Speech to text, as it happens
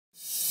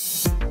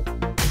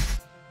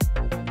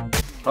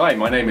Hi,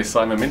 my name is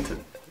Simon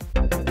Minton.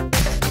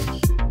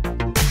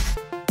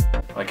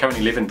 I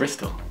currently live in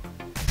Bristol.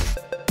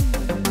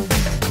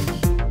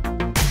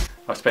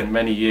 I've spent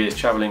many years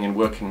travelling and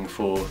working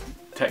for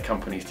tech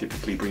companies,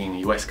 typically bringing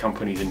US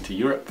companies into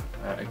Europe,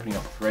 opening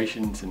up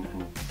operations and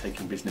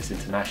taking business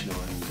international,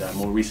 and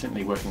more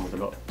recently working with a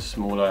lot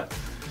smaller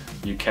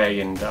UK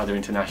and other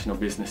international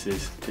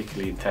businesses,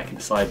 particularly in tech and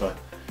cyber,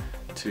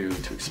 to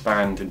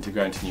expand and to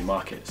go into new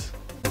markets.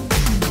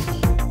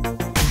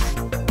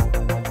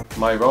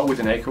 My role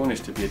within Acorn is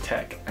to be a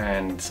tech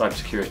and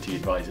cybersecurity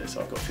advisor,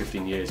 so I've got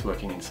 15 years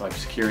working in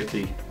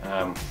cybersecurity.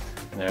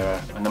 There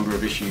are a number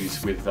of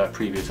issues with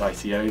previous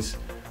ICOs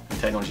and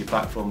technology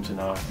platforms, and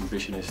our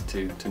ambition is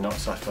to not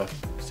suffer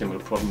similar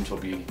problems or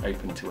be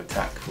open to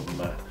attack from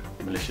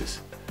malicious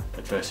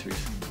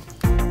adversaries.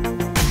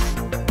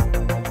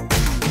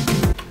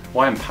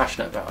 Why I'm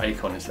passionate about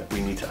Acorn is that we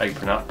need to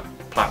open up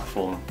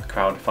platform,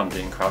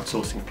 crowdfunding,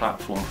 crowdsourcing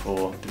platform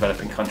for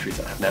developing countries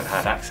that have never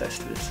had access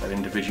to this. So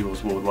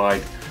individuals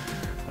worldwide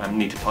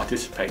need to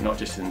participate, not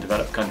just in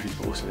developed countries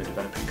but also the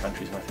developing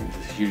countries, and I think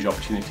there's a huge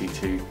opportunity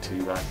to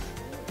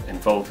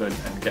involve them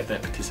and get their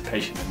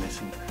participation in this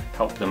and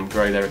help them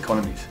grow their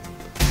economies.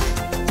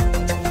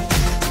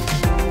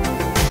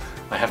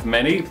 I have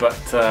many, but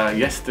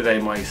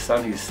yesterday my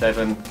son, who's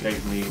 7,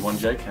 gave me one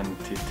joke, and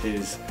it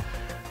is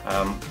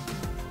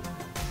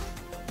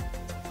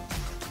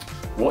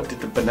what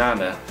did the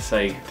banana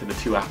say to the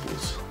 2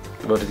 apples?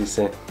 What did he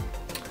say?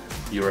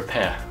 You're a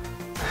pair.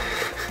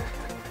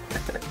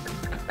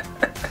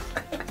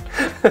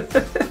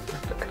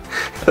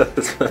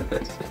 That's